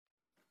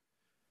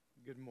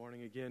Good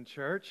morning again,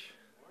 church.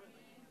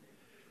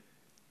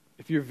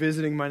 If you're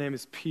visiting, my name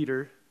is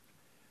Peter.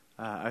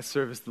 I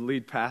serve as the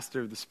lead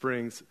pastor of the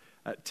Springs.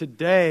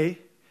 Today,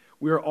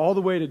 we are all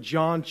the way to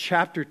John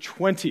chapter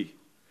 20.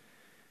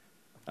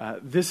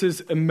 This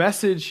is a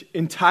message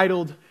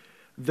entitled,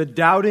 The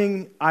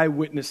Doubting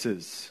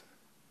Eyewitnesses.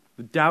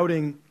 The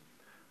Doubting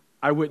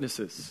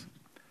Eyewitnesses.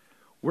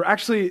 We're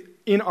actually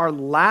in our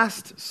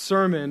last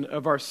sermon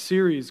of our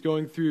series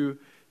going through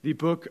the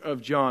book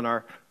of John,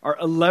 our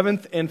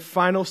 11th and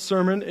final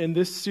sermon in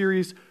this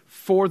series,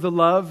 For the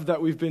Love,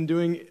 that we've been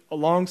doing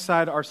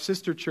alongside our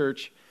sister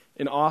church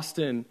in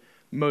Austin,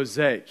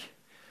 Mosaic.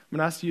 I'm going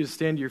to ask you to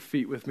stand to your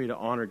feet with me to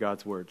honor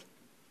God's word.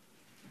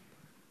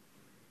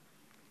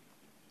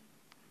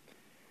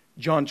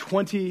 John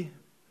 20,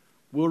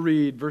 we'll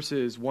read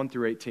verses 1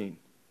 through 18.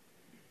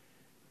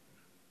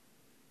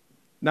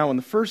 Now, on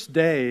the first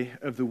day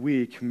of the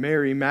week,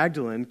 Mary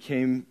Magdalene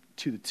came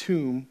to the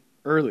tomb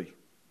early,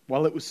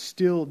 while it was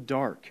still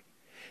dark,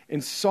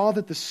 and saw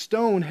that the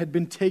stone had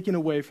been taken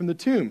away from the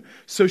tomb.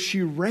 So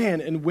she ran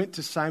and went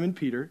to Simon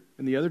Peter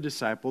and the other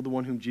disciple, the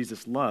one whom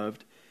Jesus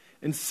loved,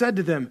 and said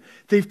to them,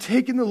 "They've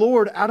taken the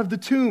Lord out of the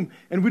tomb,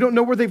 and we don't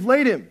know where they've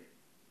laid him."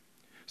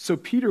 So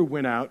Peter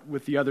went out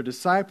with the other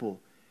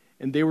disciple,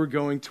 and they were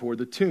going toward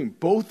the tomb.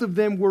 Both of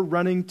them were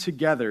running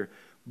together,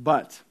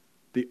 but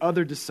the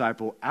other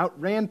disciple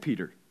outran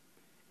Peter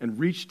and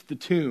reached the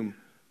tomb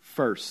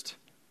first.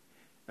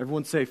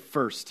 Everyone say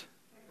first.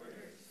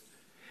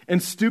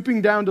 And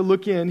stooping down to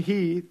look in,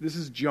 this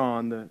is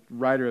John, the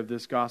writer of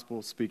this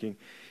gospel speaking,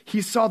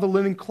 he saw the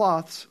linen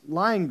cloths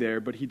lying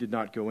there, but he did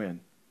not go in.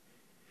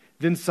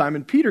 Then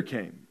Simon Peter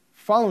came,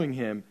 following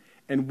him,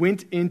 and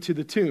went into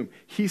the tomb.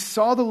 He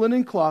saw the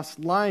linen cloths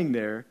lying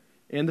there,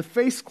 and the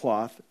face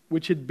cloth,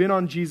 which had been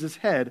on Jesus'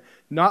 head,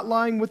 not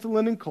lying with the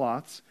linen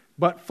cloths,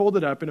 but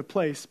folded up in a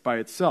place by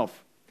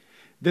itself.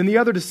 Then the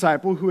other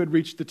disciple, who had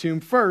reached the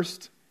tomb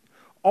first,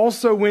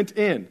 also went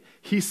in.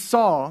 He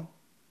saw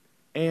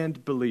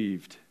and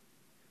believed.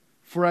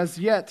 For as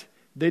yet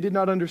they did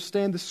not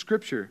understand the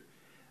scripture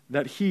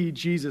that he,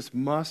 Jesus,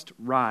 must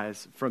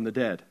rise from the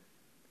dead.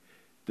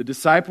 Then the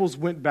disciples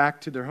went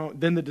back to their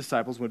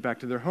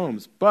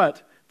homes.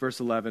 But, verse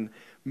 11,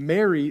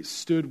 Mary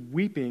stood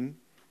weeping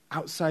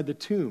outside the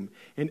tomb.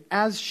 And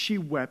as she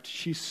wept,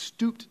 she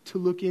stooped to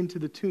look into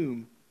the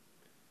tomb.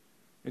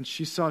 And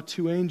she saw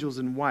two angels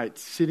in white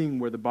sitting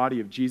where the body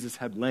of Jesus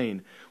had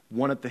lain,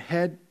 one at the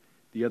head,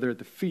 the other at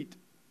the feet.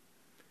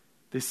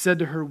 They said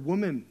to her,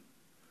 "Woman,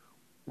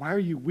 why are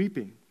you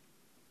weeping?"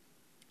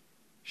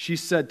 She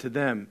said to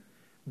them,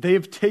 "They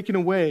have taken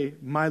away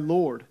my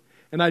Lord,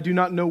 and I do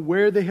not know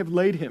where they have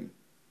laid him."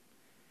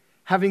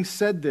 Having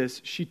said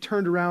this, she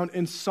turned around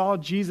and saw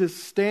Jesus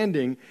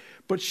standing,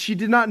 but she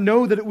did not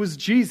know that it was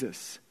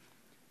Jesus.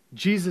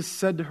 Jesus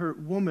said to her,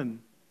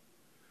 "Woman,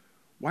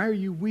 why are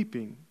you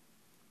weeping?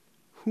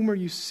 Whom are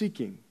you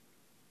seeking?"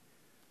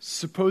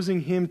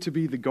 Supposing him to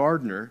be the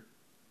gardener,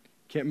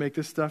 can't make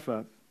this stuff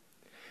up,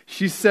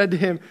 she said to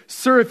him,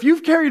 "Sir, if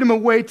you've carried him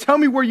away, tell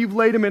me where you've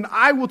laid him, and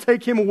I will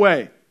take him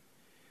away."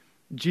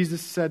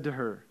 Jesus said to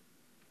her,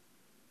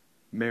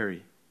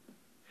 "Mary."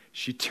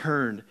 She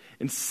turned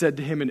and said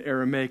to him in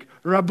Aramaic,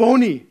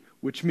 "Rabboni,"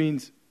 which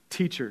means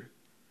teacher.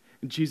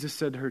 And Jesus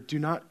said to her, "Do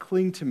not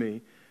cling to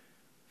me,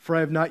 for I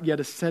have not yet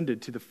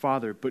ascended to the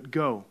Father, but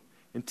go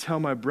and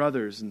tell my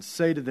brothers and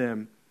say to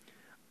them,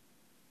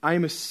 I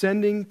am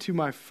ascending to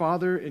my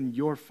Father and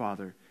your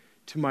Father,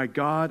 to my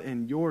God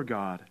and your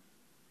God."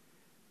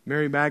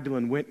 Mary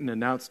Magdalene went and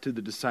announced to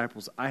the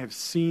disciples, "I have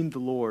seen the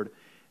Lord."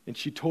 And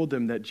she told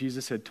them that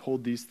Jesus had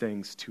told these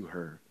things to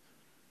her.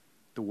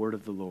 The word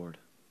of the Lord.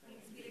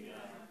 Thanks be to God.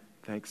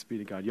 Thanks be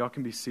to God. Y'all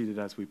can be seated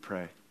as we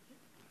pray.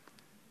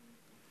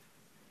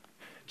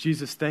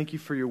 Jesus, thank you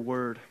for your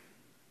word.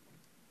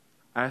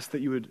 I ask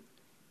that you would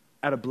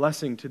add a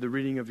blessing to the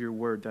reading of your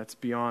word that's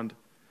beyond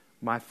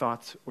my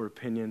thoughts or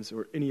opinions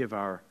or any of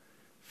our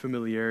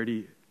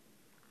familiarity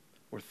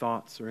or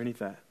thoughts or any of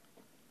that.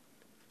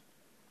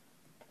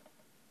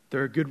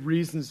 There are good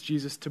reasons,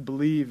 Jesus, to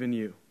believe in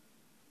you.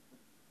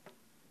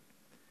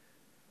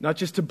 Not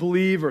just to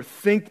believe or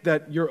think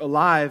that you're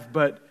alive,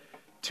 but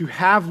to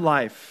have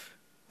life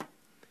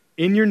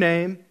in your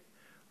name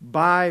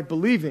by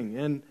believing.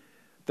 And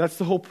that's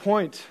the whole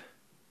point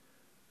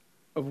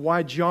of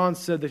why John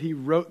said that he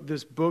wrote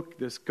this book,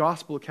 this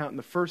gospel account in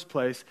the first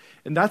place.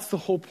 And that's the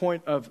whole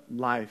point of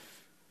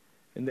life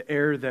and the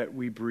air that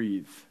we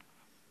breathe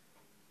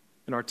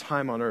in our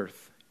time on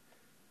earth.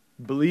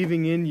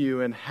 Believing in you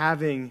and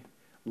having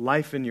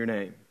life in your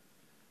name.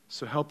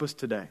 So help us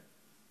today.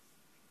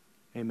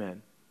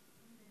 Amen.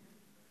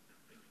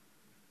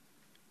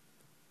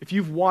 If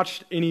you've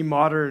watched any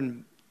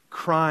modern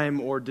crime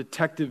or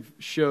detective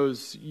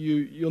shows,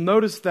 you'll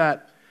notice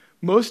that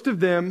most of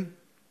them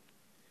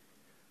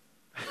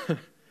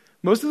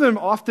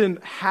often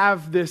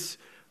have this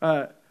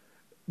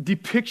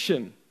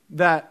depiction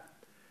that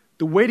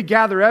the way to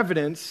gather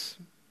evidence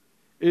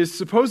is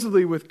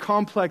supposedly with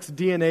complex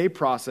DNA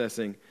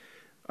processing,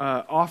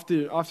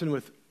 often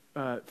with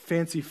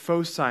fancy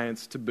faux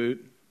science to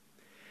boot.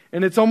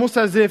 And it's almost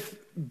as if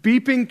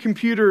beeping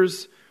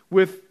computers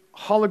with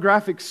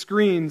holographic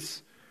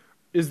screens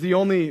is the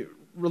only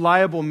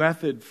reliable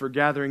method for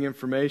gathering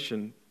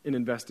information in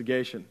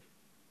investigation.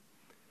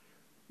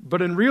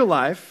 But in real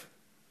life,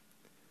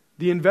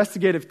 the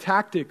investigative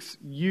tactics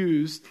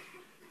used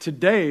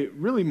today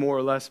really more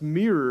or less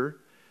mirror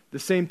the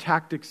same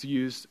tactics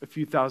used a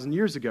few thousand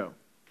years ago.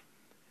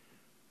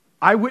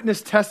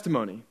 Eyewitness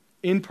testimony,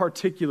 in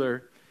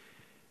particular,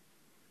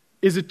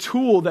 is a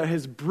tool that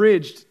has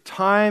bridged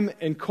time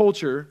and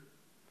culture,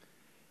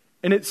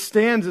 and it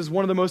stands as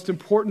one of the most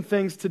important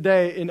things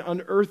today in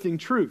unearthing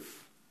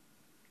truth.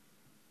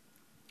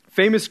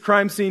 Famous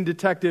crime scene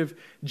detective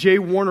J.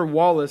 Warner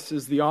Wallace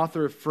is the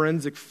author of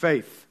Forensic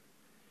Faith.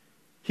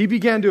 He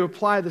began to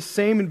apply the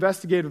same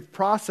investigative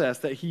process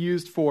that he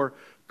used for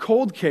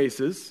cold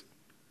cases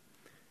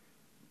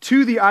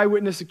to the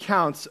eyewitness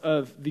accounts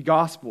of the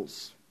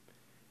Gospels.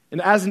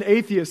 And as an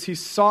atheist, he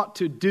sought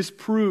to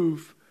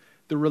disprove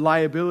the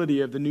reliability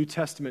of the New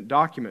Testament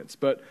documents.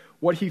 But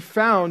what he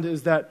found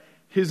is that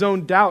his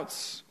own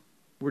doubts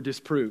were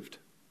disproved,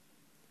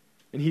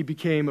 and he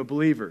became a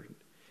believer.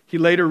 He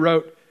later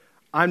wrote,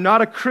 "I'm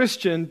not a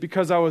Christian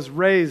because I was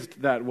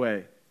raised that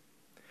way.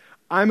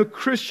 I'm a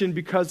Christian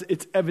because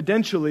it's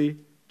evidentially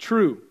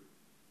true."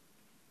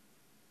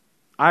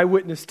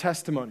 Eyewitness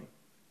testimony.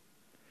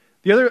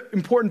 The other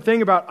important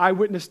thing about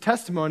eyewitness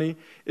testimony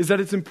is that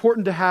it's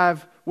important to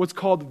have what's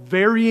called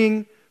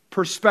varying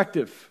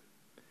perspective.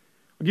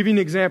 I'll give you an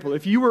example.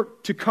 If you were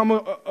to come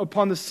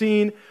upon the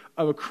scene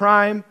of a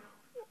crime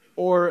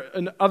or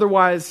an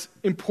otherwise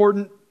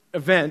important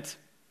event,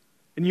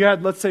 and you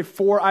had, let's say,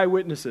 4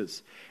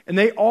 eyewitnesses, and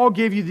they all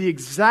gave you the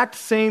exact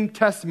same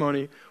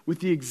testimony with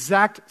the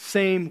exact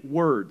same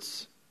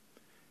words,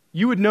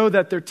 you would know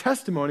that their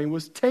testimony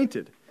was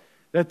tainted,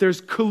 that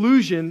there's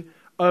collusion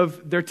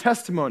of their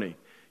testimony.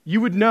 You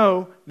would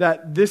know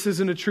that this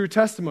isn't a true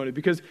testimony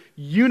because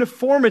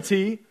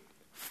uniformity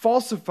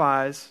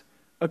falsifies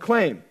a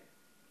claim.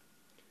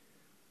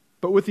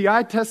 But with the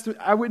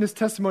eyewitness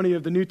testimony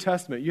of the New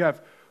Testament, you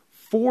have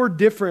 4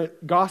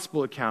 different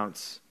gospel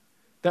accounts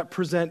that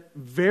present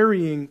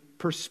varying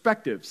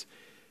perspectives.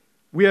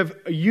 We have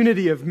a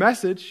unity of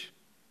message.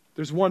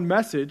 There's one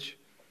message,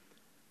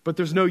 but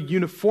there's no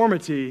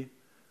uniformity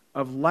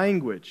of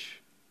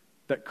language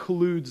that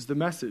colludes the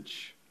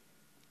message.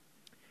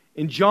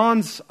 In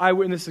John's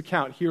eyewitness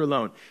account here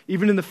alone,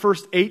 even in the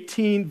first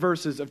 18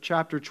 verses of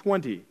chapter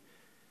 20,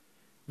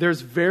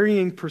 there's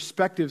varying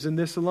perspectives in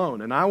this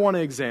alone. And I want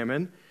to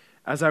examine,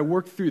 as I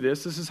work through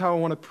this is how I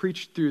want to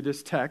preach through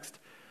this text,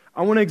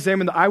 I want to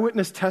examine the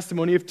eyewitness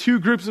testimony of 2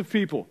 groups of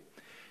people.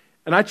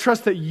 And I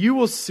trust that you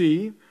will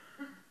see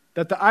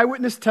that the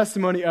eyewitness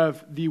testimony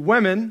of the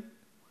women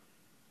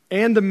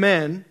and the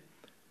men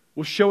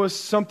will show us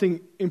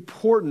something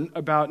important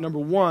about, number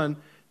 1,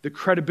 the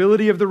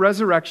credibility of the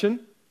resurrection,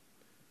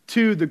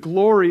 2, the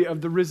glory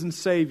of the risen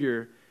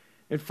Savior,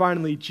 and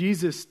finally,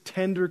 Jesus'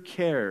 tender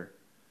care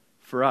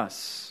for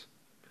us.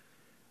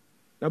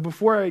 Now,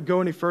 before I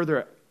go any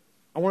further,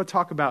 I want to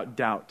talk about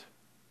doubt.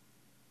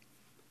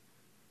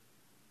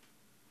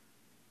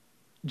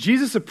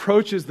 Jesus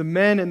approaches the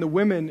men and the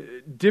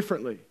women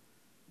differently.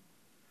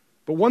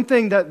 But one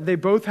thing that they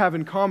both have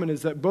in common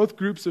is that both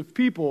groups of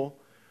people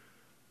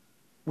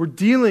were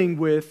dealing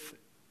with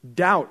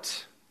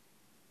doubt.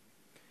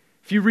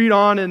 If you read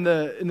on in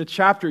the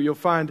chapter, you'll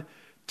find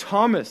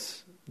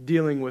Thomas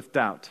dealing with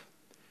doubt.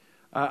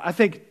 I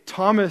think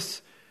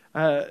Thomas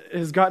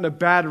has gotten a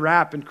bad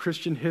rap in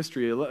Christian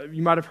history.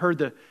 You might have heard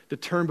the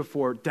term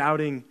before,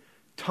 doubting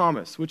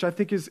Thomas, which I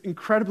think is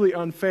incredibly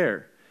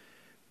unfair.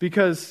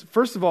 Because,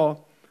 first of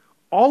all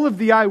of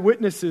the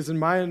eyewitnesses, in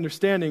my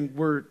understanding,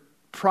 were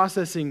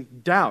processing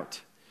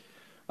doubt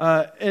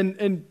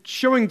and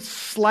showing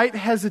slight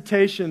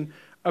hesitation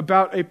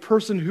about a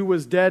person who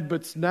was dead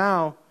but's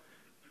now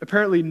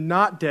apparently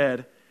not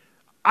dead.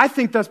 I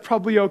think that's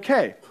probably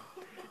okay.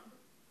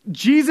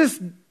 Jesus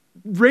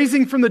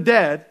raising from the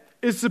dead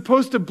is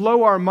supposed to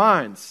blow our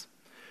minds.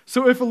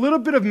 So if a little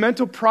bit of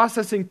mental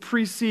processing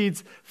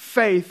precedes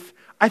faith,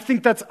 I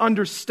think that's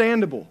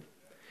understandable.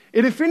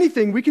 And if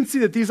anything, we can see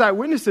that these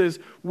eyewitnesses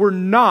were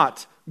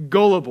not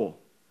gullible.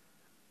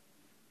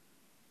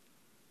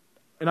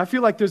 And I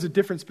feel like there's a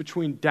difference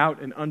between doubt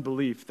and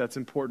unbelief that's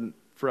important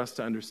for us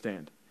to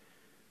understand.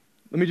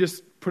 Let me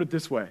just put it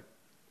this way.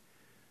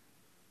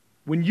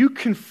 When you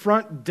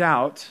confront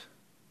doubt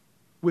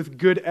with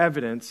good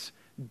evidence,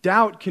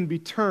 doubt can be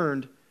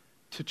turned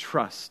to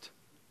trust.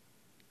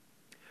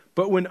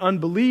 But when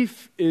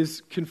unbelief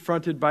is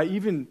confronted by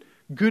even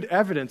good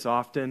evidence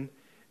often,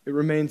 it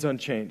remains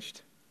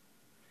unchanged.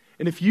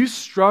 And if you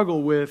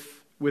struggle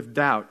with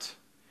doubt,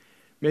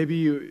 maybe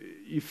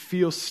you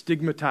feel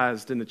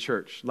stigmatized in the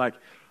church. Like,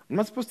 I'm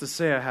not supposed to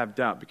say I have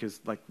doubt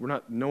because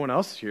no one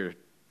else here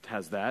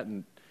has that,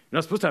 and you're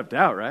not supposed to have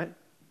doubt, right?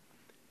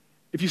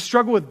 If you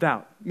struggle with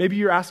doubt, maybe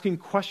you're asking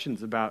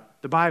questions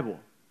about the Bible.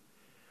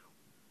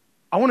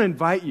 I want to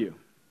invite you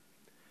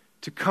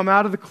to come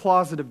out of the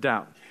closet of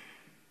doubt.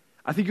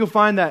 I think you'll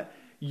find that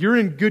you're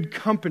in good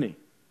company.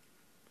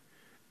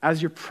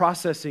 as you're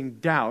processing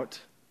doubt.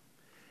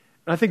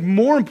 And I think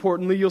more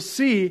importantly, you'll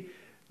see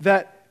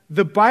that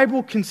the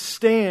Bible can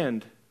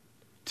stand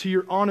to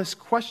your honest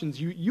questions.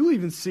 You'll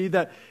even see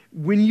that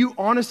when you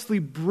honestly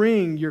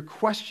bring your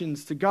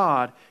questions to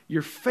God,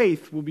 your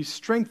faith will be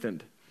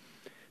strengthened.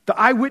 The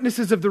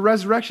eyewitnesses of the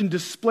resurrection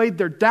displayed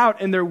their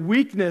doubt and their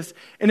weakness,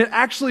 and it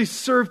actually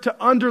served to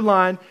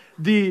underline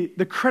the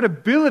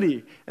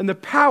credibility and the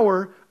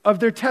power of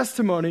their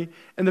testimony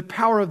and the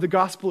power of the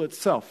gospel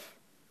itself.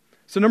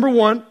 So number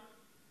one,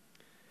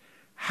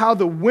 how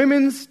the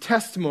women's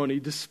testimony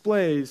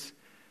displays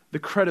the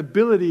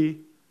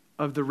credibility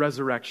of the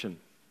resurrection.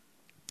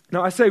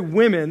 Now, I say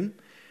women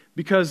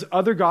because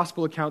other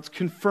gospel accounts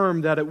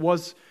confirm that it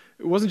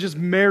wasn't just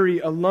Mary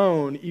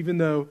alone, even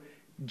though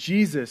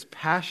Jesus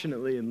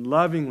passionately and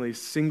lovingly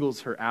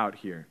singles her out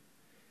here.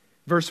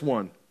 Verse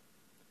 1.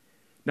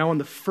 Now on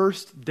the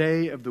first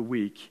day of the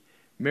week,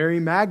 Mary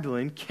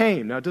Magdalene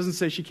came. Now it doesn't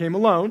say she came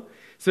alone.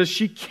 It says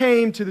she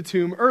came to the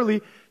tomb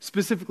early,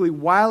 specifically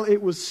while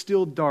it was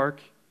still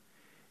dark,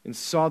 and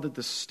saw that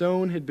the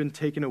stone had been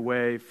taken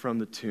away from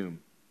the tomb.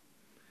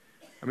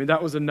 I mean,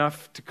 that was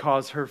enough to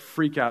cause her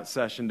freak out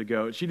session to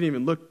go. She didn't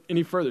even look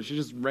any further. She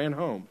just ran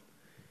home.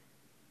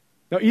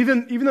 Now,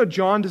 even though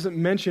John doesn't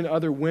mention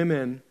other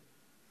women,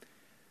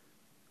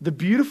 the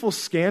beautiful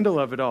scandal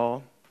of it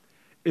all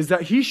is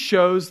that he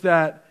shows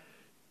that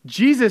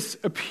Jesus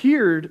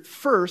appeared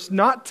first,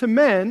 not to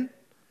men,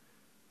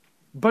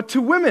 but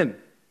to women.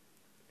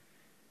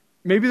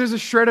 Maybe there's a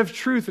shred of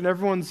truth in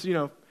everyone's,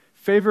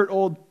 favorite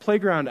old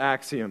playground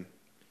axiom.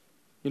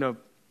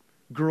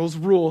 Girls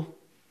rule,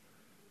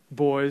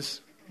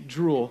 boys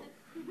drool.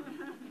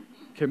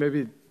 Okay,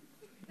 maybe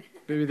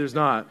there's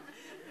not.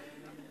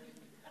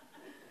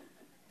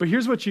 But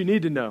here's what you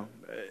need to know.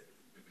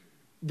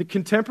 The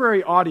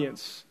contemporary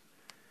audience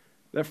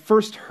that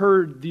first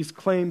heard these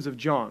claims of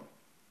John,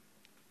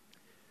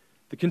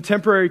 the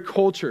contemporary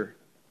culture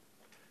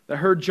that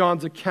heard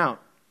John's account,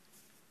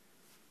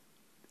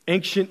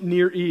 ancient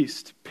Near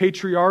East,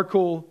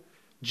 patriarchal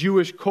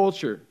Jewish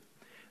culture,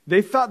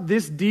 they thought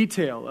this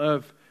detail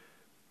of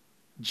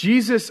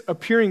Jesus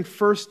appearing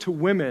first to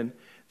women,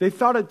 they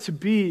thought it to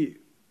be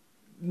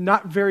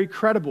not very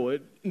credible.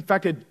 In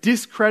fact, a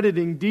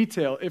discrediting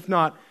detail, if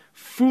not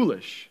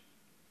foolish.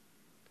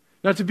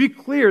 Now, to be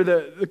clear,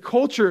 the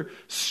culture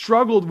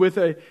struggled with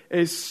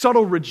a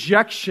subtle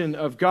rejection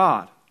of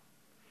God.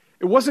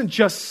 It wasn't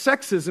just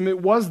sexism,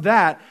 it was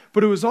that,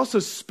 but it was also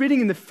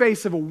spitting in the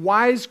face of a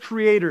wise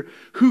creator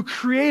who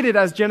created,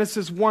 as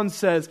Genesis 1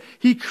 says,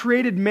 he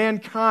created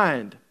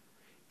mankind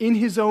in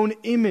his own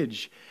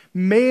image.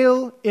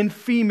 Male and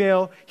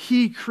female,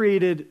 he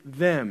created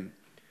them.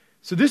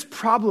 So this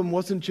problem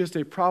wasn't just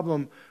a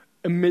problem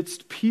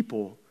amidst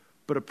people,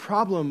 but a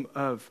problem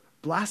of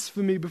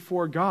blasphemy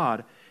before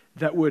God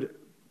that would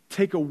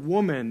take a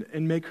woman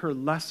and make her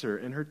lesser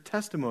and her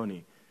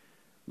testimony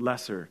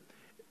lesser.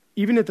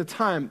 Even at the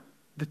time,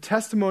 the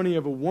testimony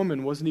of a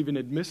woman wasn't even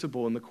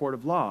admissible in the court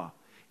of law,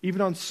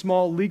 even on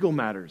small legal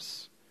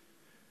matters.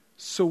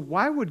 So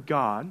why would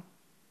God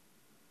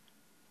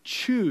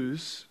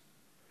choose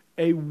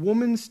a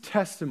woman's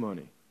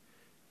testimony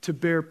to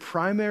bear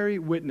primary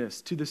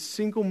witness to the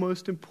single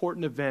most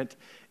important event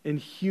in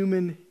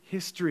human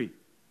history?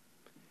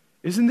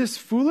 Isn't this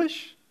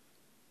foolish?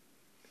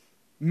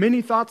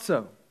 Many thought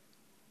so.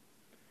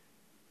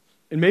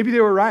 And maybe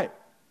they were right.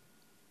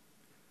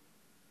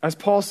 As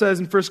Paul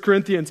says in 1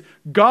 Corinthians,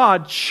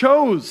 God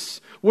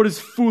chose what is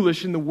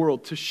foolish in the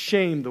world to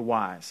shame the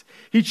wise.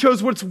 He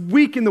chose what's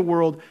weak in the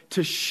world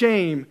to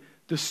shame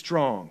the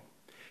strong.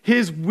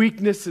 His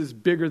weakness is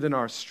bigger than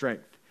our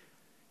strength.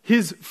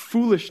 His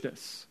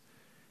foolishness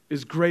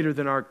is greater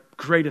than our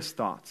greatest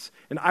thoughts.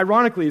 And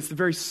ironically, it's the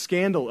very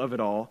scandal of it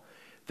all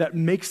that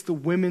makes the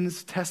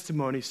women's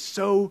testimony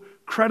so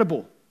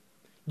credible,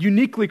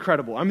 uniquely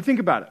credible. I mean, think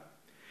about it.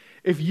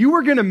 If you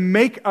were going to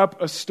make up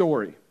a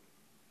story,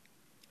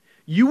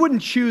 you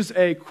wouldn't choose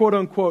a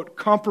quote-unquote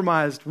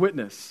compromised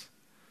witness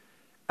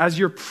as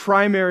your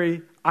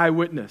primary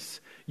eyewitness.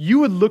 You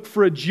would look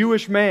for a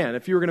Jewish man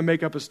if you were going to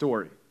make up a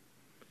story.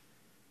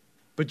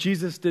 But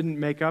Jesus didn't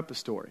make up a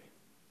story.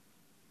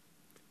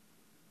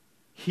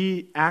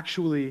 He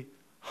actually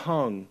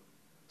hung,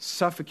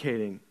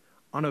 suffocating,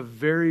 on a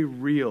very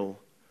real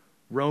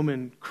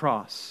Roman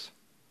cross.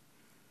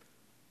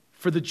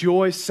 For the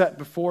joy set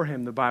before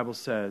him, the Bible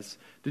says,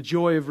 the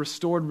joy of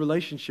restored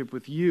relationship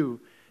with you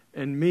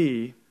and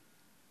me,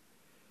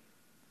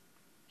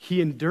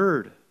 he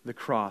endured the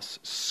cross,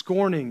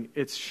 scorning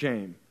its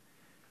shame.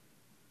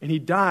 And he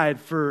died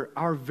for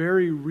our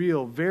very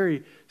real,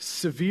 very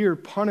severe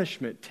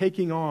punishment,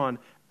 taking on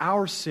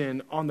our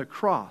sin on the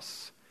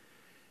cross.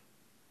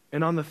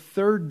 And on the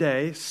third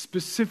day,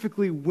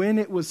 specifically when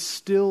it was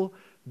still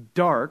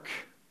dark,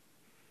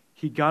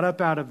 he got up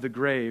out of the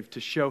grave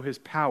to show his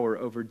power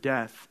over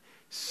death,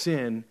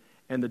 sin,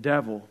 and the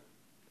devil.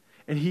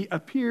 And he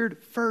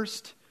appeared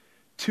first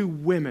to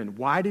women.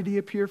 Why did he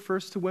appear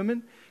first to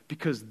women?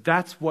 Because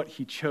that's what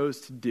he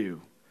chose to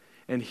do.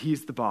 And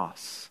he's the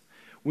boss.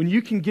 When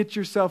you can get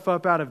yourself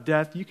up out of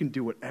death, you can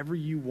do whatever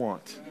you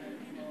want.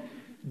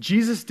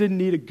 Jesus didn't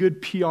need a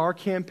good PR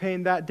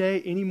campaign that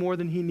day any more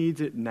than he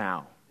needs it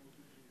now.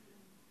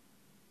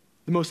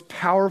 The most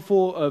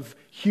powerful of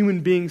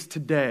human beings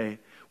today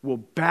will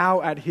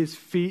bow at his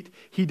feet.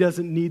 He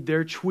doesn't need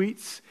their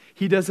tweets.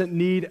 He doesn't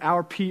need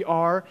our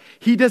PR.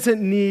 He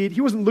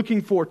wasn't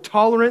looking for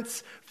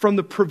tolerance from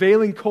the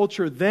prevailing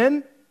culture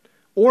then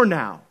or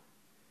now.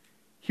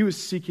 He was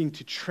seeking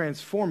to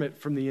transform it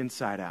from the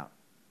inside out.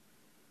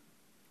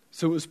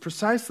 So it was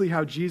precisely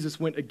how Jesus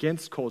went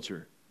against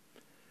culture,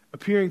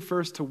 appearing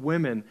first to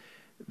women,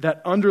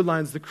 that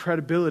underlines the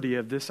credibility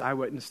of this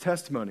eyewitness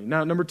testimony.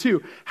 Now, number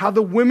 2, how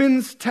the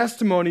women's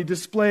testimony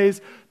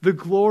displays the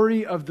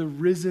glory of the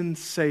risen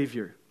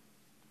Savior.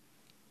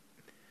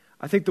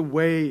 I think the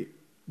way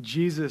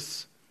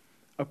Jesus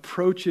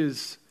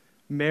approaches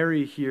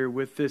Mary here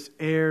with this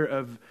air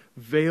of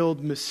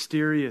veiled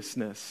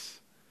mysteriousness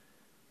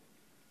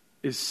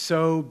is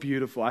so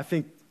beautiful. I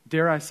think,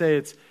 dare I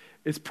say,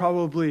 it's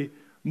probably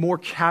more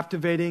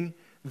captivating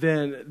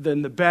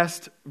than the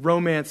best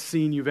romance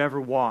scene you've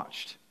ever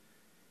watched.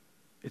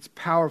 It's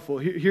powerful.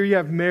 Here you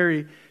have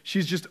Mary.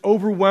 She's just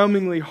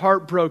overwhelmingly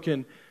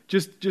heartbroken,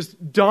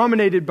 just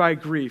dominated by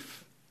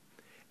grief.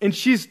 And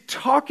she's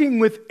talking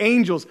with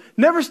angels.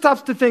 Never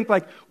stops to think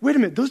like, wait a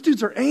minute, those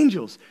dudes are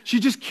angels. She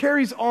just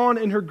carries on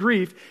in her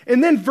grief.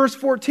 And then verse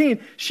 14,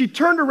 she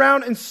turned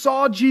around and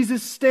saw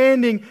Jesus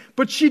standing,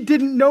 but she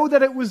didn't know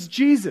that it was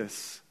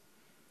Jesus.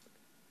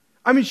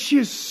 I mean, she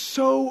is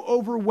so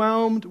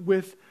overwhelmed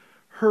with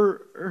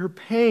her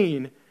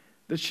pain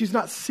that she's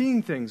not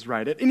seeing things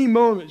right. At any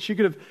moment, she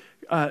could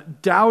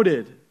have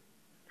doubted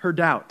her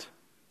doubt.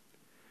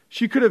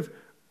 She could have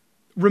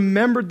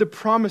remembered the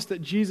promise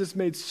that Jesus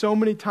made so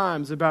many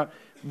times about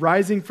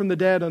rising from the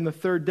dead on the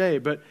third day.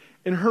 But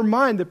in her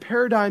mind, the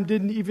paradigm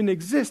didn't even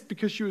exist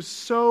because she was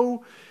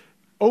so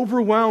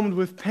overwhelmed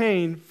with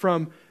pain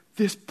from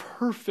this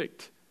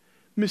perfect,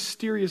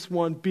 mysterious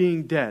one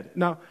being dead.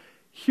 Now,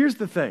 here's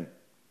the thing.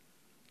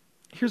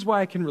 Here's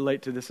why I can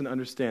relate to this and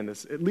understand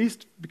this, at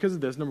least because of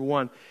this. Number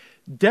 1,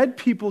 dead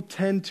people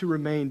tend to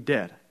remain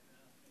dead.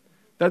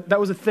 That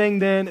was a thing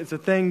then, it's a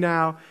thing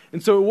now.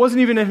 And so it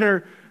wasn't even in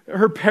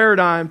her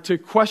paradigm to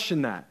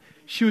question that.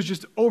 She was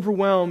just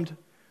overwhelmed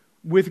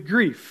with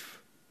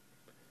grief.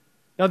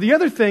 Now the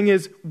other thing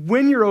is,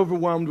 when you're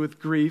overwhelmed with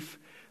grief,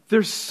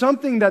 there's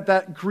something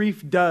that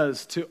grief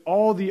does to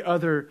all the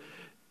other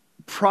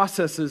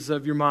processes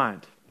of your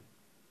mind.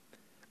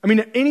 I mean,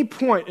 at any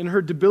point in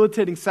her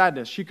debilitating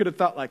sadness, she could have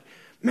thought like,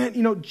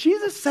 man,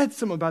 Jesus said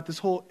something about this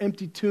whole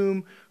empty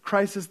tomb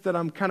crisis that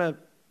I'm kind of,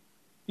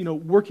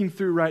 working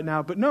through right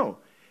now. But no,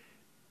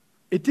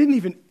 it didn't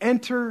even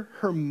enter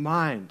her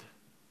mind.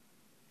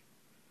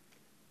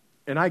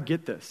 And I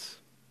get this.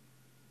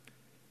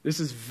 This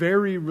is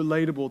very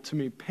relatable to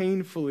me,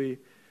 painfully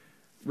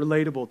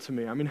relatable to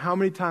me. I mean, how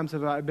many times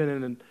have I been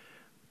in an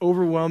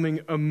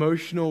overwhelming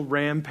emotional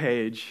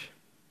rampage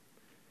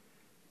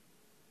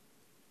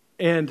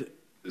and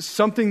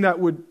something that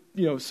would,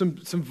 some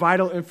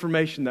vital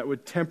information that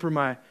would temper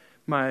my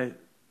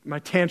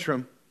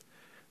tantrum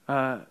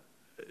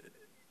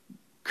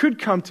could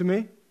come to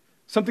me,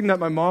 something that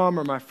my mom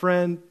or my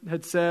friend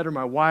had said or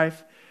my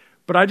wife,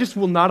 but I just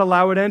will not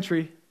allow it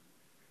entry.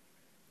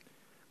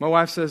 My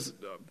wife says,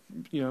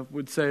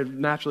 would say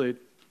naturally,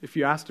 if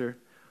you asked her,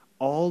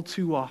 all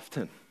too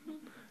often,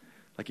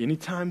 like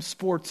anytime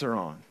sports are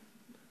on,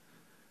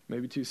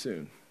 maybe too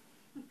soon.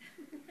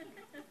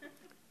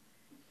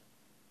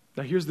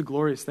 Now, here's the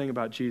glorious thing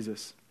about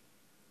Jesus.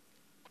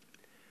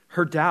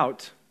 Her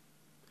doubt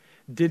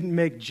didn't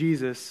make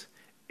Jesus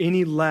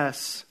any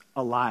less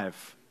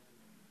alive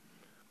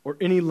or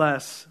any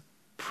less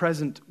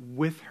present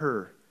with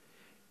her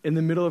in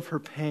the middle of her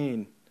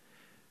pain.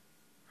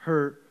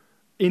 Her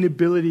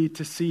inability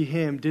to see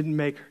him didn't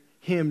make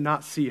him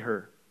not see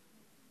her.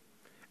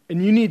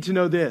 And you need to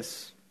know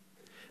this,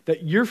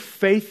 that your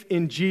faith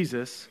in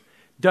Jesus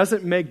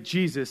doesn't make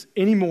Jesus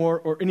any more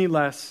or any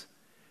less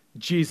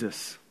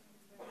Jesus.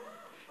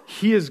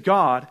 He is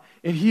God,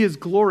 and he is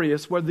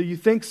glorious whether you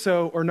think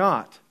so or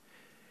not.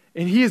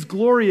 And he is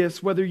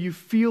glorious whether you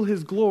feel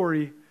his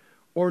glory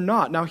or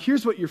not. Now,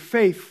 here's what your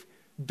faith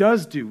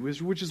does do,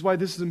 which is why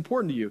this is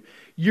important to you.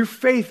 Your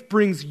faith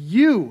brings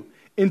you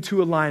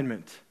into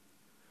alignment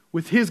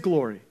with his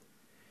glory.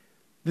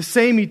 The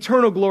same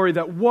eternal glory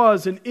that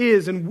was and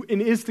is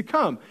to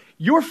come.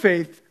 Your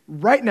faith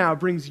right now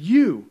brings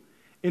you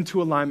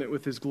into alignment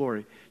with his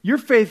glory. Your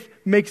faith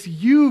makes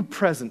you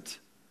present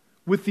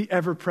with the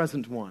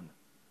ever-present one.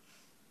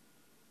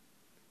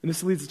 And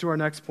this leads us to our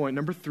next point,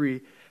 number 3,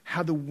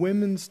 how the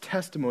women's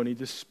testimony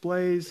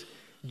displays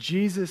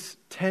Jesus'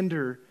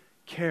 tender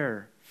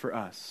care for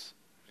us.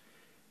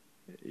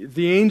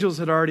 The angels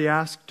had already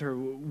asked her,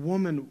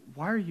 "Woman,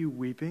 why are you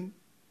weeping?"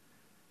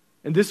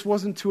 And this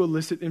wasn't to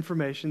elicit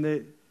information.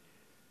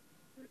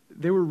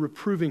 They were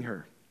reproving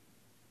her.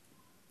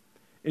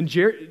 And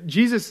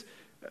Jesus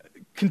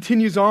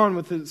continues on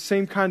with the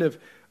same kind of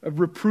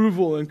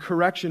reproval and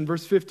correction.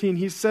 Verse 15,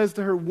 he says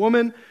to her,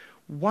 "Woman,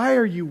 why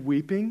are you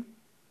weeping?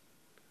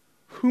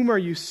 Whom are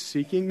you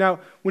seeking?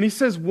 Now, when he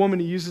says woman,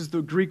 he uses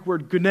the Greek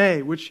word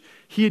gune, which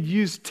he had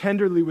used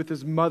tenderly with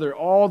his mother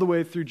all the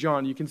way through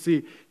John. You can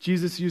see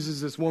Jesus uses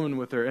this woman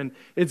with her. And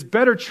it's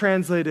better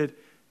translated,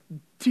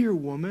 dear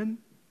woman,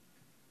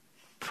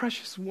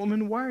 precious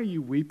woman, why are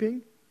you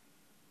weeping?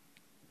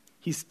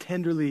 He's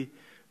tenderly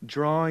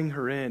drawing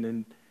her in.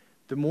 And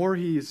the more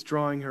he is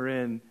drawing her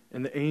in,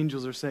 and the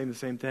angels are saying the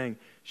same thing,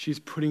 she's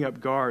putting up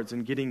guards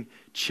and getting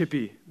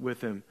chippy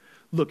with him.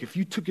 Look, if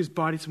you took his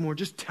body some more,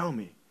 just tell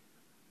me.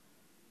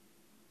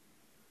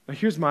 Now,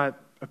 here's my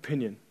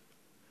opinion.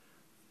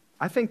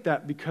 I think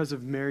that because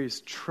of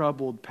Mary's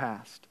troubled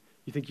past,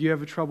 you think you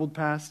have a troubled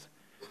past?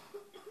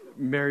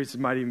 Mary's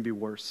might even be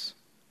worse.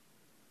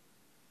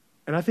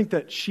 And I think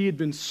that she had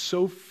been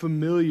so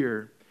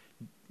familiar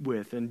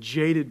with and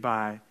jaded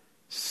by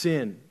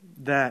sin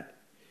that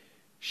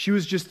she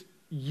was just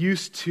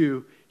used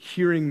to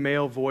hearing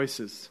male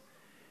voices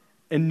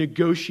and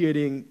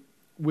negotiating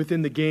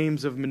within the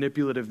games of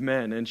manipulative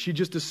men. And she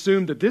just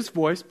assumed that this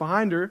voice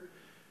behind her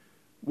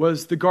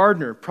was the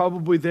gardener,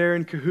 probably there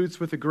in cahoots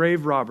with a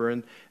grave robber,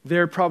 and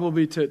there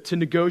probably to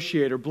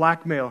negotiate or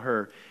blackmail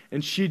her.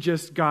 And she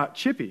just got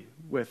chippy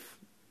with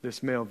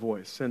this male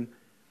voice. And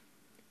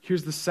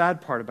here's the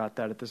sad part about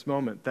that at this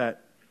moment,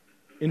 that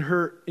in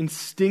her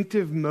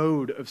instinctive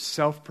mode of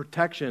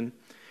self-protection,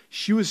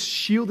 she was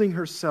shielding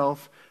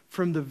herself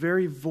from the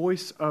very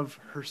voice of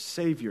her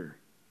Savior.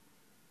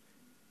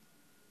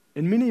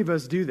 And many of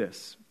us do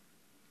this.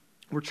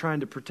 We're trying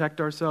to protect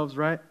ourselves,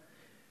 right?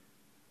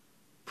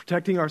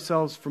 Protecting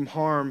ourselves from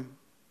harm,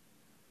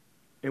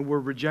 and we're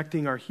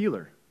rejecting our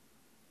healer.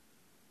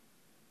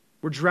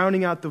 We're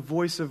drowning out the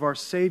voice of our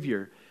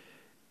Savior.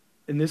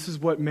 And this is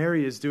what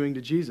Mary is doing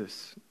to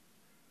Jesus.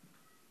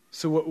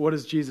 So what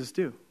does Jesus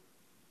do?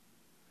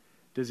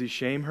 Does he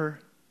shame her?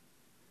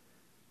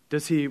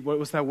 Does he, what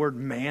was that word,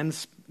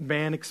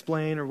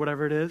 man-explain or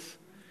whatever it is?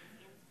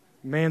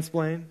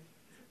 Mansplain?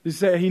 Does he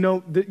say,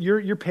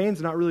 your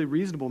pain's not really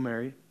reasonable,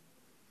 Mary?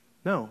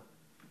 No.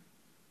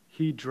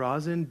 He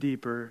draws in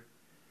deeper,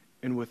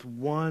 and with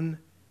one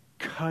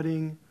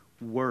cutting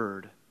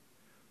word,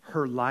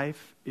 her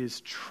life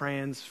is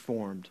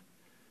transformed.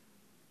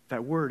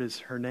 That word is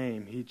her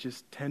name. He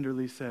just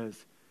tenderly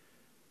says,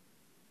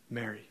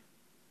 Mary.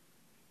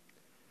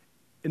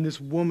 And this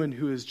woman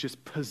who is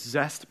just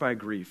possessed by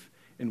grief,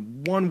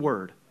 in one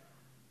word,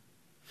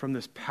 from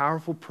this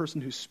powerful person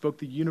who spoke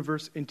the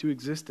universe into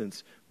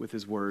existence with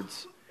his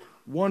words,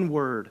 one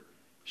word,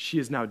 she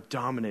is now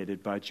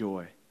dominated by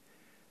joy.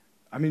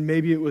 I mean,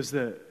 maybe it was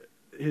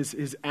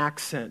his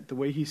accent, the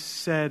way he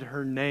said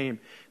her name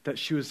that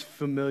she was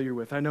familiar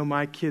with. I know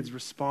my kids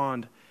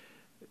respond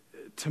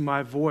to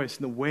my voice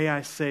and the way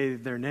I say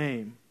their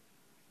name.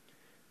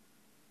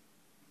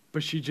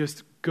 But she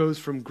just goes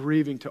from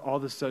grieving to all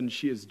of a sudden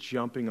she is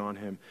jumping on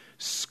him,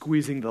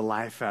 squeezing the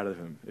life out of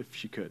him. If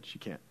she could, she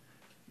can't.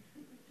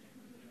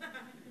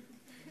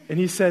 And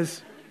he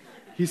says,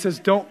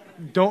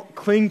 don't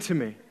cling to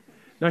me.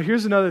 Now,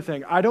 here's another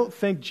thing. I don't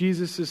think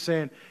Jesus is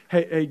saying,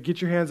 hey,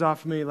 get your hands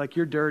off of me, like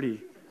you're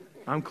dirty.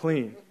 I'm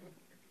clean.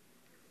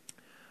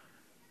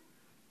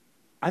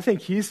 I think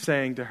he's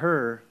saying to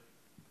her,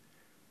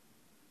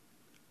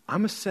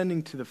 I'm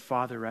ascending to the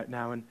Father right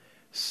now, and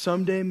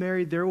someday,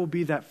 Mary, there will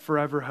be that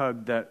forever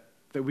hug that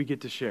we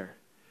get to share.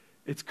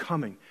 It's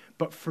coming.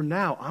 But for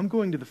now, I'm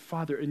going to the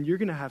Father, and you're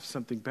going to have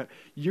something better.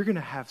 You're going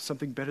to have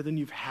something better than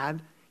you've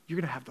had. You're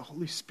going to have the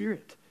Holy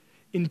Spirit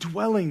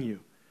indwelling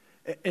you.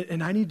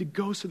 And I need to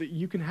go so that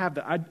you can have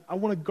that. I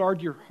want to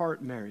guard your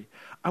heart, Mary.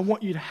 I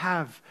want you to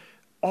have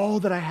all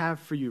that I have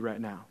for you right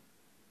now.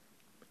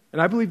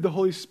 And I believe the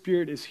Holy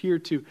Spirit is here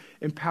to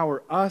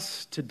empower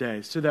us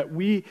today so that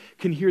we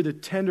can hear the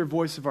tender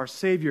voice of our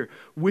Savior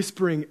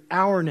whispering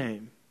our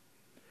name.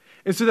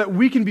 And so that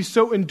we can be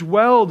so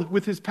indwelled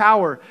with his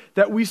power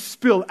that we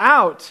spill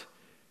out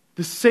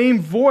the same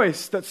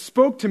voice that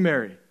spoke to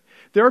Mary.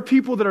 There are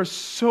people that are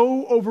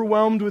so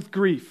overwhelmed with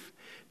grief,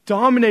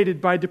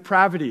 dominated by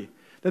depravity,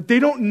 that they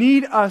don't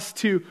need us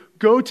to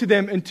go to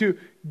them and to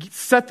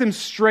set them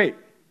straight.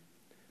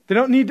 They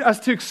don't need us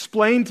to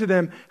explain to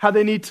them how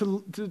they need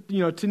to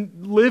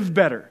live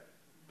better.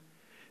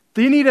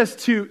 They need us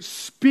to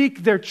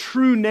speak their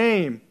true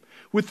name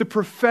with the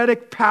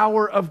prophetic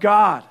power of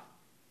God.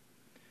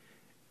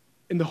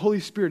 And the Holy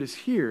Spirit is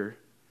here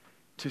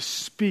to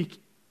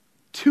speak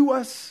to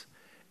us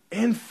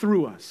and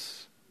through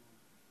us.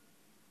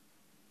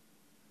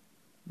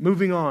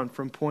 Moving on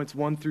from points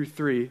 1 through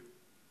 3,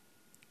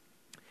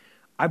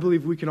 I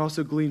believe we can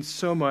also glean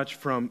so much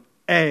from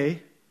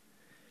A,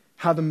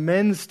 how the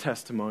men's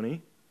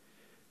testimony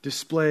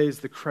displays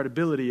the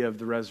credibility of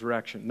the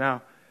resurrection.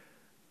 Now,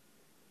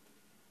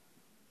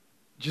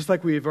 just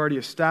like we have already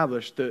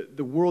established,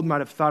 the world might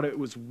have thought it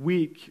was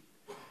weak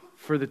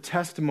for the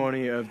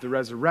testimony of the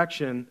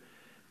resurrection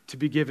to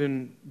be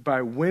given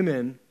by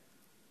women,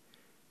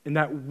 and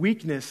that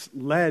weakness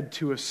led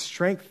to a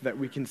strength that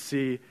we can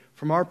see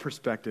from our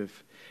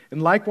perspective.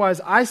 And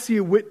likewise, I see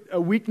a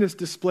weakness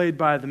displayed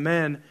by the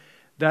men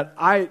that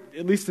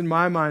at least in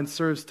my mind,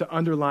 serves to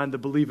underline the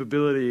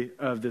believability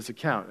of this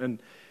account.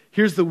 And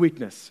here's the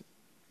weakness.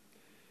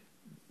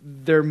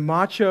 They're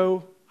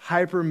macho,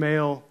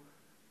 hyper-male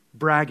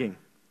bragging.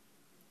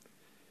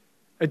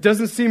 It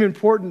doesn't seem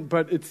important,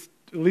 but it's,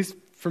 at least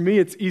for me,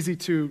 it's easy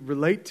to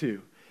relate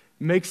to.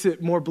 Makes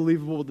it more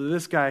believable to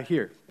this guy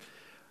here.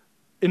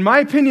 In my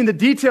opinion, the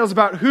details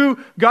about who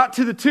got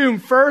to the tomb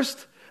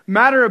first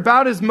matter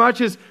about as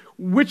much as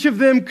which of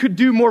them could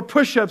do more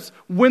push-ups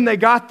when they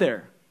got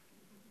there.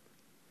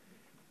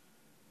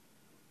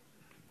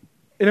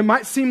 And it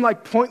might seem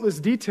like pointless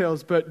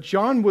details, but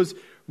John was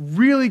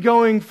really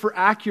going for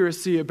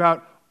accuracy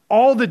about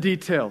all the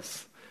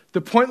details, the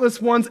pointless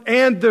ones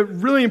and the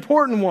really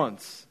important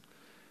ones.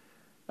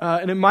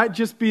 And it might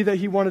just be that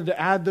he wanted to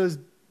add those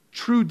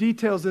true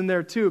details in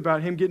there too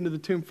about him getting to the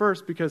tomb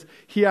first, because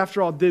he,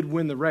 after all, did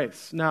win the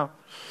race. Now,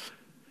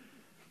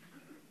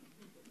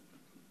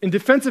 in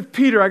defense of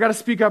Peter, I got to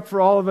speak up for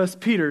all of us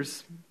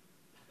Peters.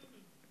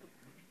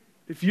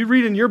 If you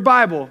read in your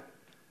Bible,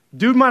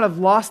 dude might have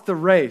lost the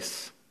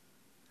race,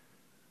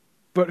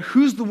 but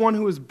who's the one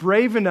who was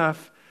brave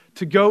enough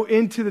to go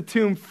into the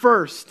tomb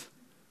first?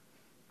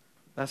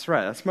 That's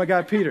right, that's my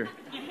guy Peter.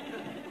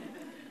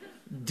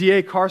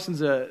 D.A.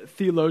 Carson's a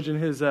theologian.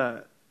 His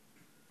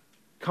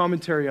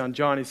commentary on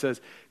John, he says,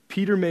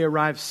 Peter may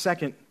arrive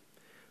second,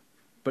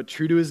 but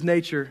true to his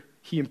nature,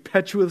 he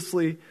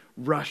impetuously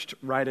rushed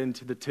right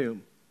into the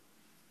tomb.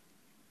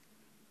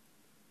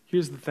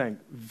 Here's the thing.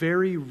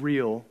 Very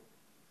real,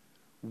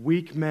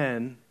 weak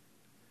men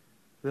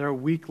that are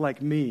weak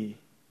like me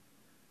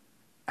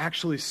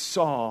actually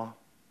saw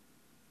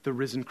the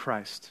risen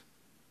Christ.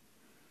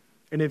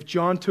 And if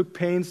John took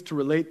pains to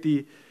relate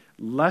the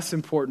less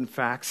important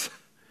facts,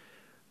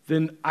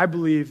 then I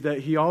believe that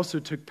he also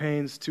took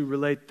pains to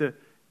relate the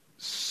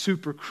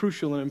super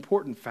crucial and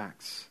important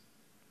facts.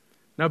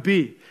 Now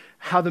B,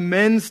 how the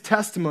men's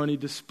testimony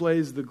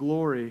displays the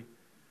glory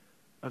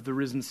of the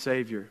risen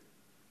Savior.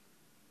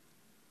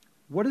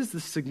 What is the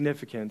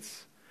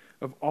significance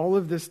of all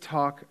of this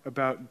talk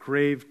about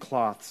grave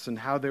cloths and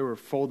how they were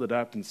folded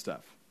up and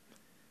stuff?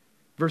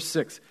 Verse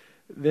 6,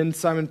 then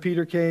Simon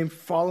Peter came,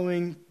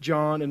 following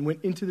John, and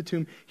went into the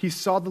tomb. He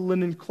saw the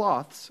linen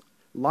cloths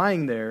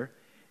lying there,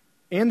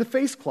 and the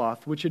face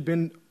cloth, which had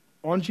been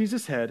on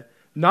Jesus' head,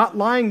 not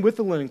lying with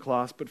the linen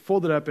cloths, but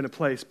folded up in a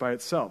place by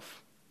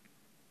itself.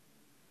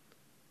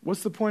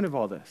 What's the point of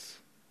all this?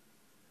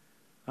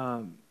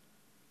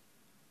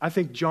 I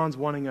think John's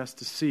wanting us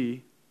to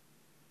see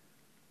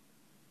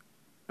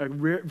a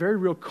very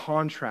real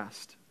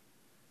contrast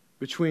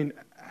between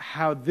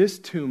how this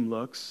tomb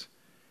looks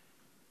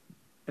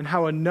and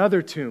how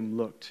another tomb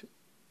looked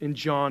in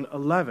John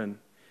 11.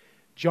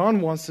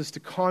 John wants us to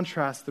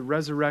contrast the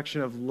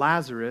resurrection of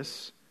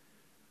Lazarus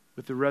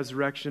with the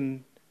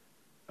resurrection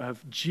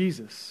of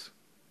Jesus.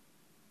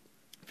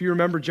 If you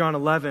remember John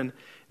 11,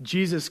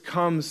 Jesus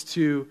comes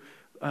to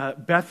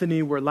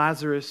Bethany where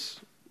Lazarus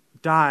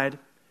died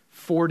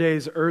 4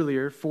 days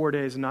earlier, 4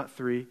 days, not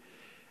 3.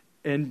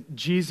 And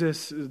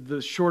Jesus,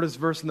 the shortest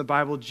verse in the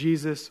Bible,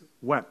 Jesus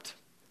wept.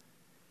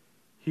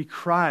 He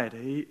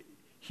cried.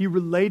 He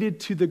related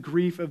to the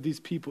grief of these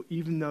people,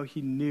 even though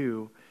he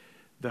knew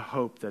the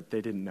hope that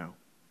they didn't know.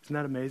 Isn't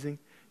that amazing?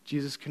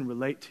 Jesus can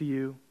relate to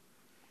you.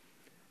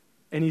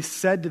 And he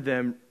said to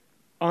them,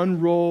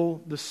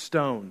 unroll the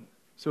stone.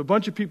 So a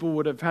bunch of people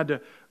would have had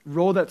to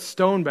roll that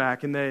stone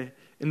back. And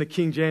in the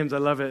King James, I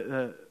love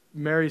it,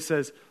 Mary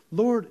says,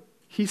 Lord,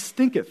 he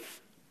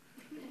stinketh.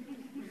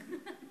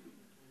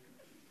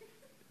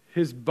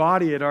 His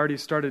body had already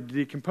started to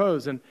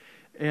decompose. And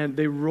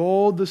they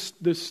rolled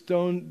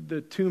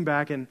the tomb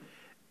back, and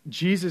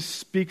Jesus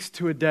speaks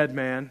to a dead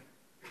man.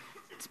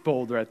 It's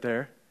bold right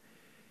there.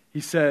 He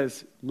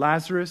says,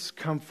 Lazarus,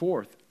 come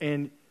forth.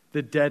 And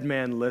the dead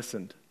man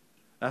listened.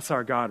 That's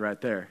our God right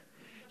there.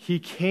 He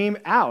came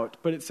out,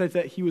 but it says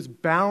that he was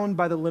bound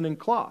by the linen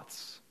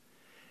cloths.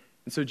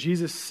 And so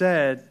Jesus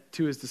said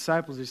to his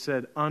disciples, he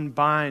said,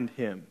 unbind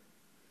him.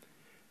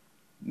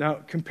 Now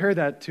compare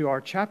that to our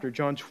chapter,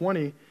 John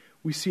 20.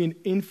 We see an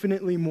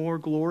infinitely more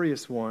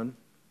glorious one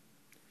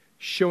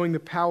showing the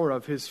power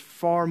of his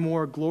far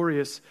more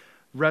glorious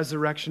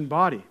resurrection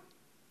body.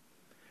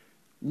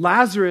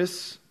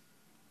 Lazarus'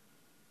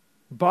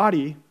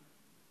 body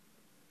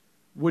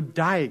would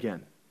die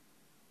again.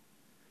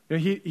 You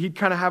know, he'd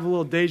kind of have a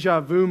little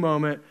deja vu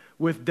moment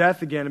with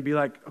death again and be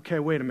like, okay,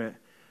 wait a minute.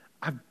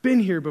 I've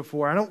been here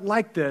before. I don't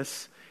like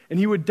this. And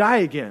he would die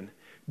again.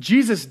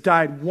 Jesus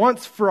died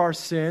once for our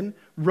sin,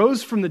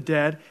 rose from the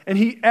dead, and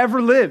he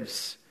ever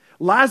lives.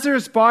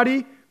 Lazarus'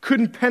 body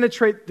couldn't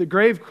penetrate the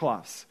grave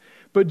cloths.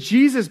 But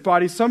Jesus'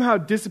 body somehow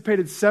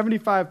dissipated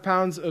 75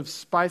 pounds of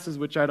spices,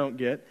 which I don't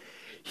get.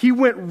 He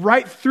went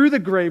right through the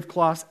grave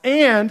cloths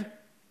and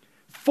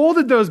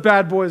folded those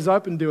bad boys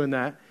up in doing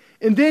that.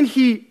 And then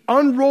he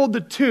unrolled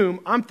the tomb.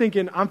 I'm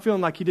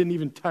feeling like he didn't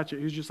even touch it.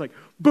 He was just like,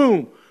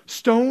 boom,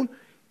 stone,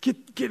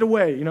 get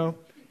away, you know.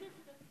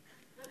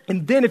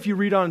 And then if you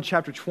read on in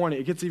chapter 20,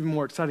 it gets even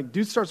more exciting.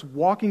 Dude starts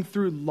walking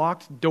through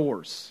locked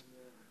doors.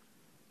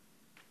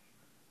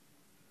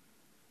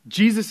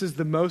 Jesus is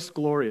the most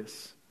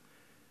glorious,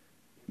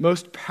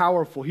 most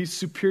powerful. He's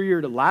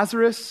superior to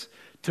Lazarus,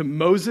 to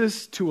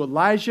Moses, to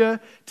Elijah,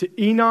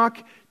 to Enoch,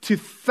 to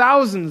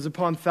thousands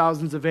upon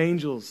thousands of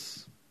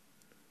angels.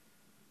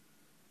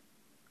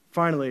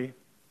 Finally,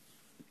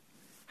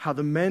 how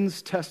the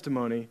men's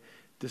testimony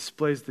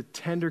displays the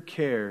tender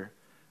care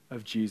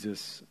of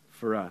Jesus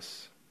for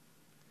us.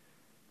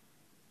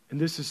 And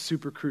this is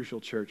super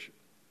crucial, church.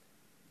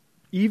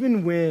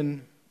 Even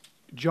when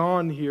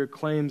John here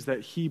claims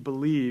that he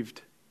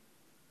believed,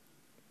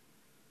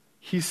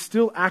 he's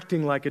still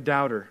acting like a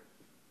doubter.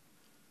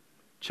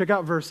 Check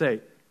out verse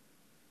 8.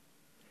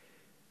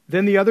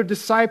 Then the other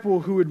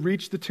disciple who had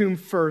reached the tomb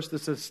first,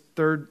 this is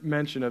third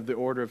mention of the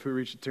order of who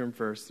reached the tomb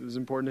first. It was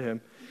important to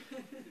him.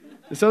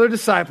 This other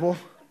disciple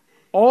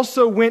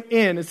also went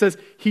in. It says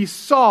he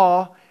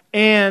saw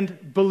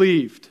and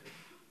believed.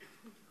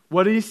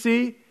 What did he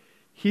see?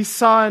 He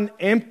saw an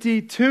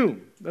empty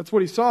tomb. That's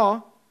what he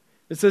saw.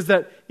 It says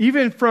that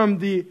even from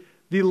the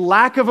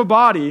lack of a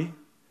body,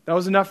 that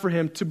was enough for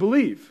him to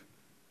believe.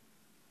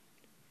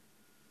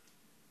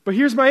 But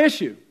here's my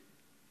issue.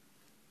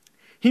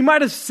 He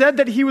might have said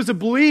that he was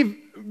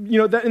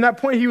that in that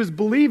point he was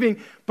believing,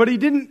 but he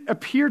didn't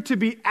appear to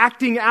be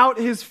acting out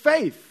his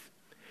faith.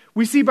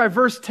 We see by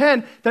verse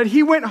 10 that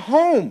he went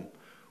home.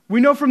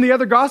 We know from the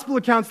other gospel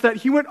accounts that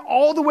he went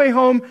all the way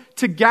home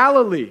to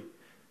Galilee.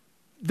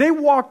 They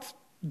walked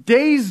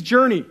days'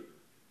 journey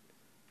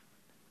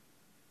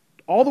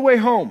all the way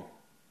home.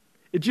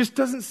 It just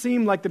doesn't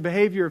seem like the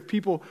behavior of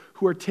people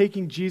who are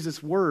taking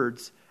Jesus'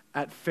 words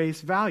at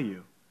face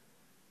value.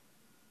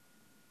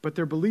 But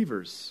they're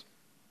believers.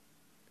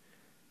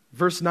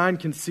 Verse 9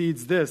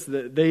 concedes this,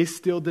 that they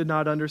still did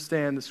not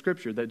understand the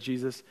scripture, that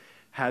Jesus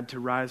had to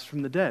rise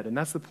from the dead. And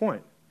that's the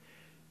point.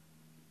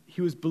 He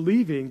was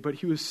believing, but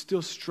he was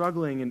still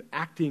struggling and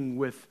acting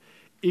with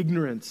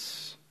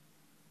ignorance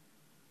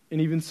and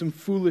even some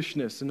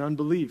foolishness and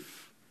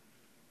unbelief.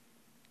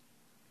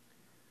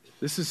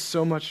 This is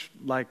so much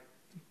like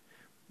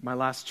my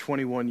last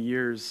 21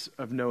 years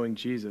of knowing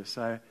Jesus.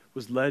 I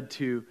was led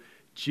to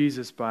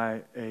Jesus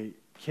by a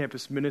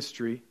campus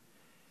ministry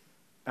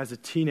as a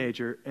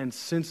teenager, and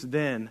since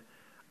then,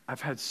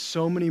 I've had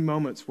so many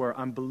moments where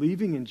I'm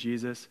believing in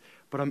Jesus,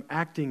 but I'm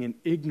acting in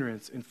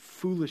ignorance and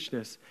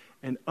foolishness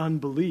and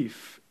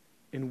unbelief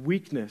and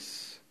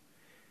weakness.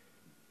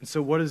 And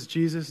so what does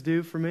Jesus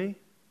do for me?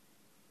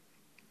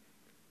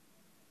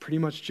 Pretty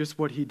much just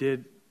what he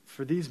did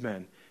for these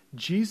men.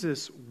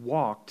 Jesus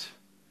walked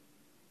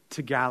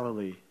to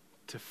Galilee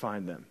to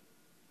find them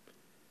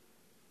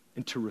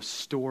and to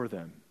restore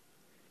them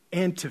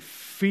and to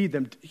feed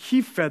them.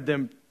 He fed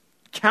them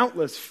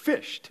countless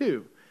fish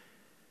too.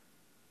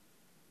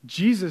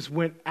 Jesus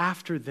went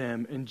after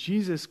them, and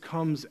Jesus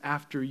comes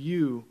after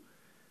you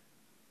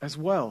as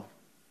well.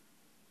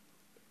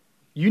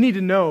 You need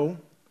to know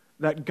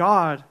that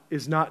God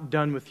is not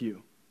done with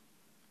you.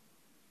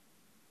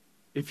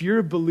 If you're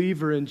a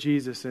believer in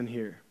Jesus in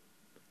here,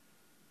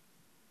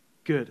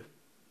 good.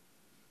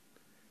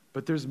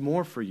 But there's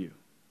more for you.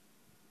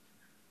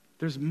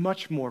 There's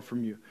much more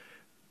from you.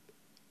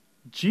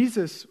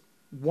 Jesus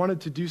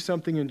wanted to do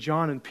something in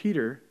John and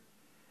Peter,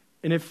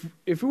 and if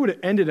it would have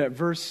ended at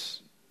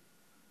verse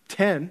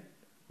 10,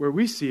 where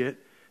we see it,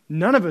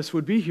 none of us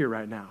would be here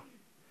right now.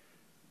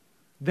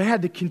 They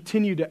had to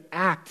continue to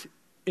act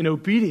in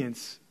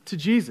obedience to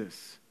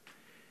Jesus.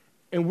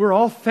 And we're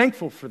all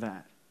thankful for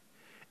that.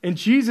 And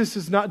Jesus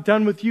is not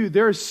done with you.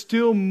 There is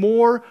still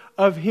more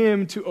of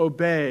him to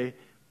obey,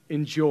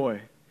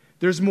 enjoy.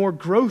 There's more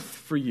growth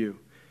for you.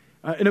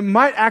 And it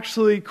might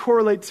actually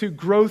correlate to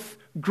growth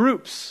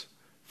groups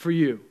for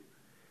you.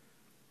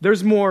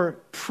 There's more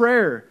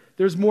prayer.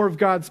 There's more of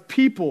God's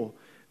people.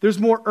 There's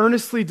more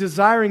earnestly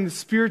desiring the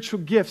spiritual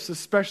gifts,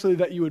 especially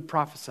that you would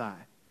prophesy.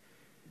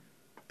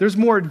 There's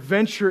more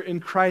adventure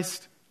in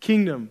Christ's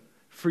kingdom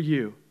for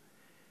you.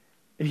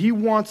 And he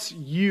wants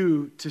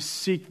you to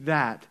seek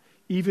that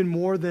even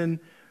more than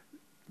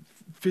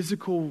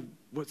physical,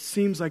 what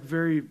seems like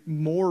very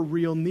more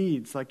real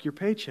needs, like your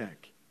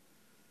paycheck.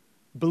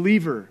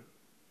 Believer,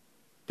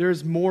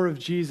 there's more of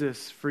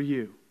Jesus for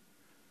you.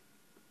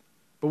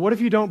 But what if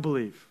you don't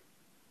believe?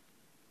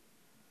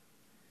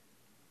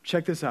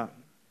 Check this out.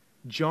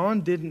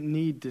 John didn't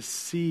need to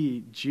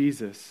see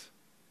Jesus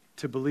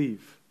to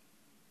believe.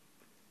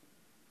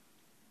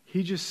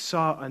 He just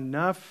saw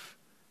enough,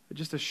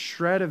 just a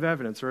shred of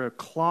evidence, or a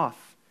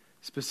cloth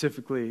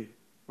specifically,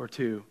 or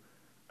two,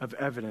 of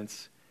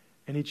evidence,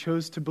 and he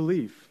chose to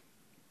believe.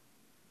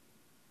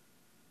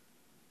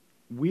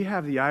 We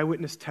have the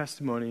eyewitness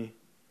testimony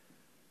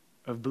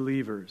of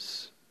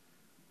believers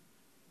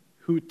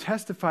who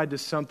testified to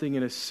something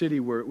in a city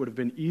where it would have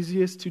been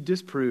easiest to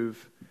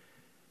disprove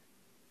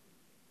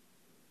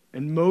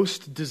and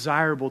most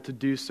desirable to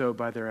do so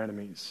by their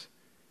enemies.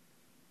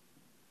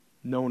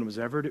 No one was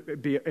ever to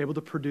be able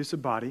to produce a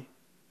body.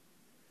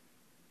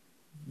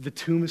 The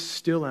tomb is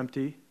still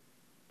empty.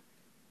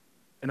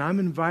 And I'm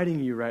inviting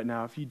you right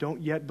now, if you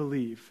don't yet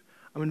believe,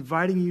 I'm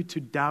inviting you to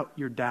doubt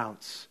your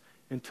doubts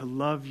and to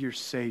love your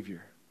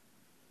Savior.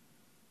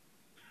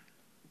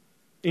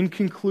 in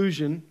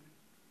conclusion,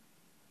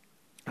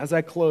 as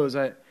I close,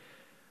 I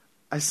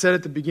said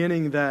at the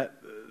beginning that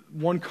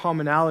one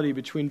commonality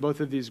between both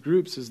of these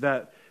groups is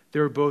that they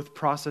were both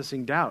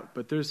processing doubt.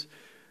 But there's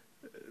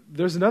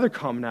another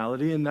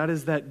commonality, and that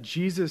is that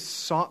Jesus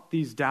sought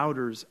these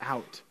doubters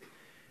out.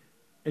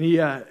 And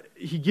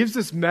he gives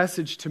this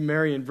message to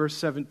Mary in verse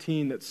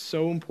 17 that's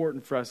so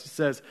important for us. He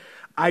says,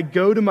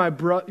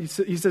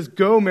 he says,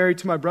 "Go, Mary,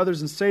 to my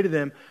brothers and say to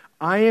them,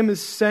 I am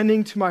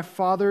ascending to my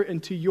Father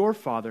and to your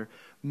Father,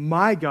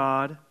 my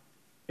God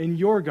and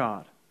your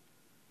God."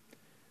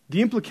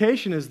 The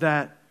implication is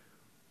that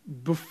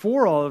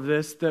before all of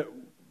this, that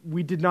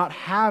we did not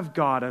have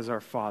God as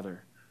our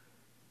Father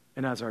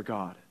and as our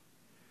God.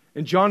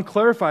 And John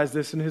clarifies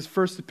this in his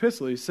first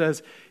epistle. He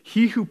says,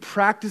 "He who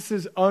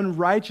practices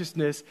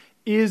unrighteousness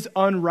is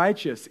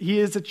unrighteous. He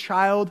is a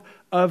child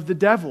of the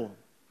devil."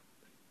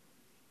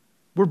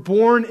 We're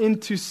born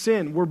into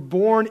sin. We're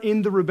born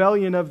in the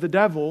rebellion of the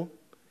devil.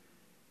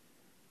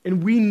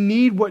 And we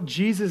need what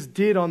Jesus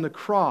did on the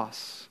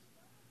cross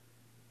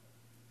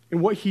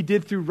and what he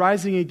did through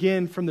rising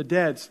again from the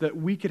dead so that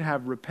we could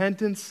have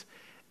repentance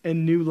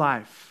and new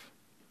life.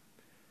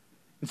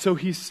 And so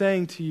he's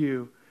saying to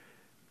you,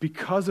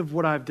 because of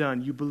what I've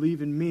done, you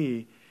believe in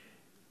me,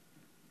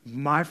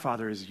 my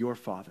Father is your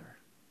Father.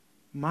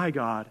 My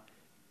God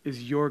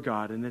is your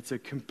God. And it's a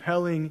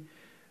compelling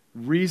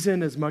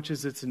reason as much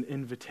as it's an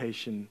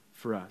invitation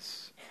for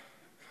us.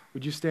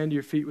 Would you stand to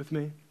your feet with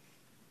me?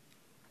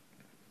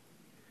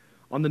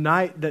 On the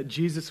night that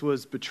Jesus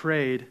was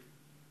betrayed,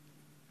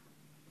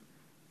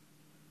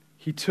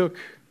 he took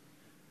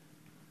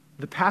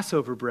the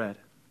Passover bread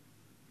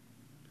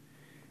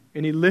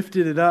and he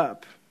lifted it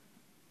up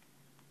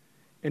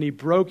and he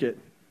broke it.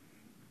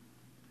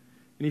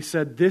 And he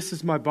said, "This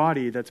is my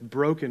body that's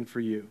broken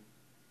for you."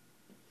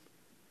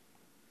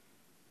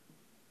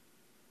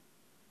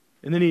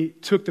 And then he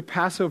took the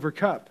Passover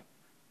cup.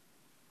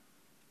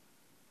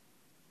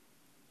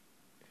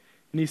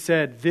 And he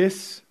said,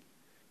 "This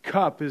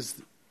cup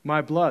is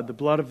my blood, the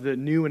blood of the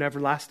new and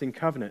everlasting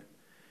covenant,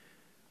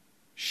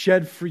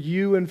 shed for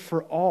you and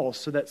for all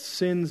so that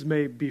sins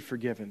may be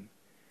forgiven."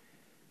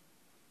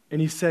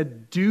 And he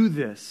said, "Do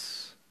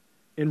this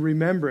in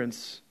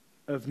remembrance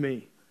of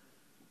me."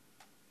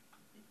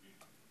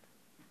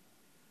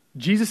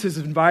 Jesus is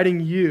inviting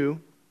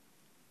you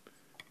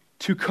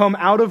to come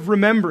out of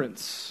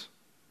remembrance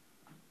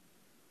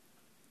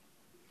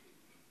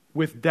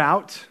with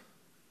doubt,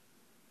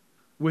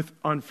 with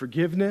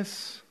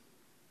unforgiveness,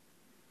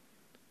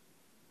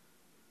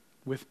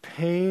 with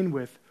pain,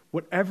 with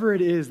whatever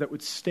it is that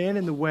would stand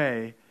in the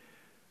way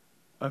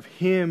of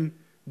him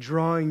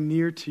drawing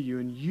near to you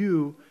and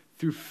you,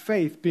 through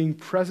faith, being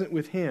present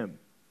with him.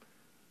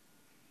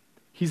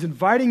 He's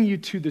inviting you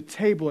to the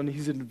table and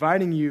he's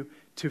inviting you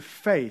to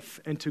faith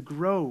and to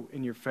grow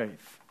in your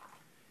faith.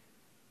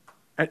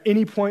 At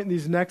any point in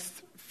these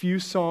next few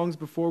songs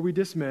before we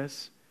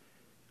dismiss,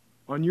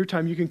 on your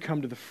time, you can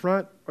come to the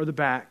front or the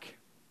back.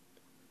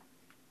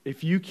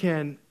 If you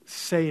can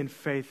say in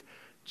faith,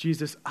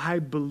 "Jesus, I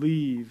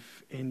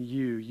believe in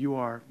you. You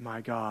are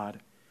my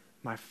God.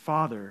 My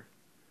Father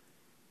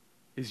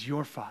is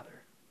your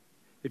Father."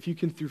 If you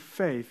can, through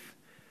faith,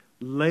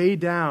 lay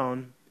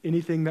down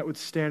anything that would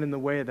stand in the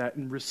way of that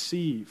and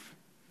receive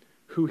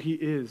who he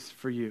is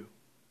for you.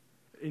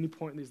 At any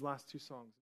point in these last two songs.